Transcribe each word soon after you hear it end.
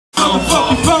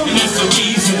motherfucking phone. And that's the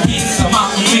reason peace I'm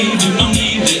out leaving. No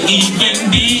need to even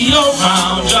be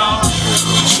around y'all.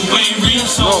 But you ain't real,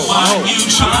 so why you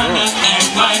tryna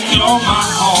act like you're my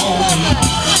home?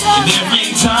 And every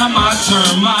time I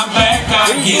turn my back,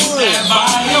 I get stabbed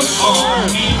by a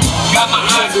phony. Got my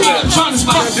eyes peeled, trying to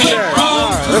spot the flip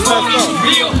road.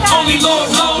 Real, only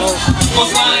Lord knows.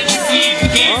 Most lying to see if you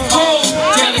get cold.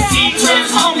 Jealousy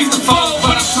turns homies to foes,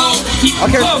 but I'm close. Keep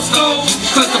it close though,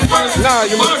 cause the first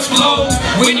blow.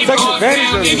 When you fall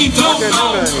down, then you don't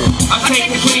know. I'm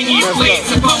taking plenty of plates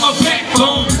up on my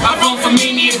backbone. I roam for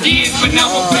many years, but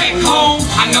now I'm back home.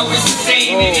 I know it's the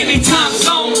same at any time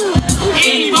zone.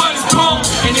 Anybody's prone,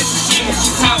 and it's the same, it's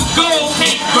just how it goes.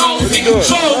 Hate grows and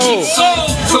control keeps soul.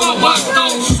 So I watch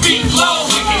those who speak low,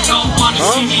 like they don't wanna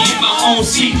see me in my own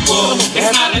sequel.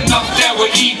 It's not enough that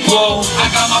we're equal. I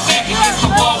got my back against the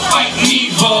wall fighting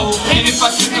evil. And if I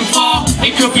slip and fall,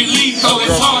 it could be lethal.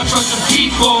 It's hard trusting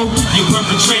people. You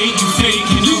perpetrate, you fake,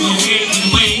 and you hate and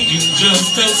wait. You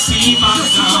just to see my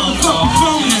downfall.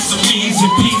 And that's the reason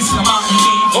peace I'm out and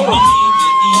leaving. No need to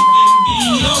even be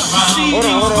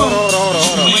around.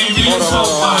 So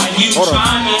why you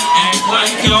tryna act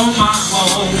like you're my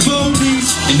home?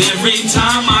 And every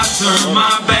time I turn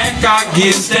my back, I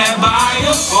get stabbed by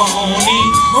a phony.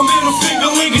 My middle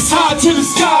finger lingers high to the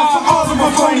sky for all of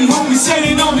my phony homies say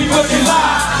they know me but they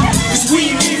lie. Cause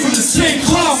we ain't from the same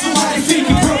cloth, so why they think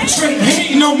you perpetrating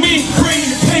hating on me? Brain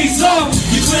it pays off.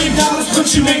 You claim dollars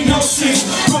but you make no sense.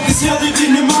 Broke as hell and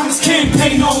then the mamas can't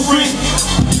pay no rent.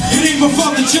 It ain't my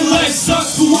fault that your life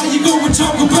sucks, but why you go and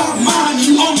talk about mine?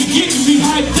 You only getting me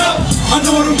hyped up. I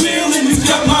know the real and it's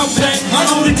got my back. I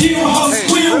know the deal, how to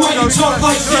squeal, why you talk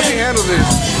like that?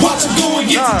 Watch them go and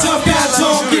get the tough guys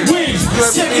talk and win.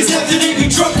 Seconds after they be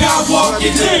drunk, I walk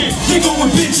it in. They go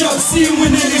and bitch up, see them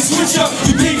when they switch up.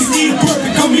 You babies need a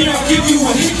perfect, come here, I'll give you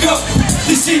a hiccup.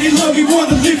 They say they love me,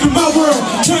 wanna live in my world.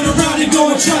 Turn around and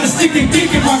go and try to stick their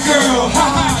dick in my girl.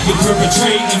 You're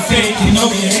perpetrating fake, you know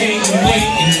you hate and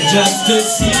waiting just to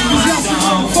see my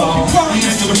downfall. And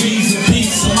that's the reason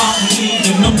peace I'm out and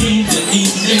leaving. No need to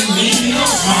even be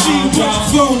around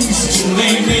y'all. You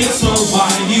ain't real, so why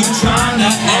you tryna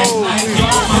act like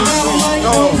you're my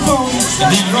home?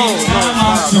 And every time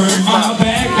I turn my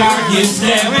back, I get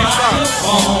stabbed by a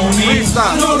phony.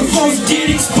 I know the phones get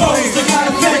exposed. I got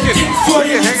a back dick for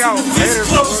you. The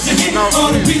fist close to hit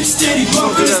on the beach, steady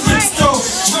bumping the slip stove.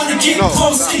 Trying to get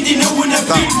close, they know when that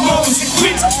big moves and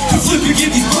quit. To flip and give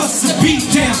these busters a beat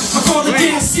down. I call it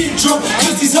down syndrome,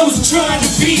 cause these hoes are trying to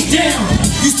beat down.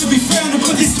 Used to be frowning,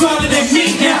 but they smiling at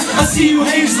me now. I see you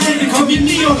haters landing, come your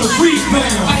knee on the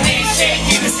rebound. My hand shake,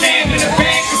 get a stab in the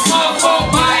back, a small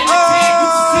ball mine.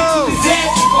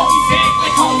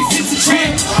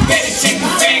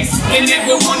 And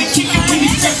never wanna kick it when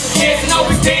he's just a and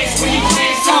always dance when he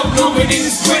dance out, blowing in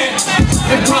the square.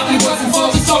 It probably wasn't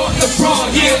for the salt and the brawn.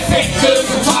 Yeah, fake cuz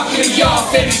I'm talking to y'all.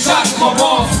 Steady shots my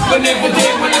balls, but never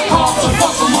did when I call, so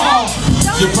fuck them all.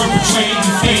 You're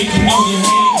perpetrating fake, you know you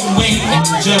hate and waiting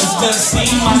just to see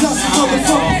my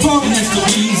downfall. And that's the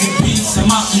reason peace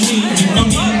I'm out and leaving. No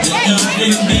need to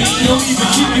even be. Don't even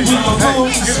keep me with my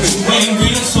bones. You ain't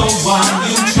real, so why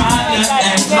you tryna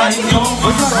act like you're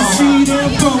my home?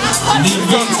 And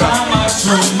every time I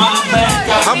turn my back,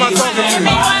 I get stabbed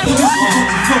by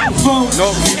the phone.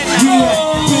 No.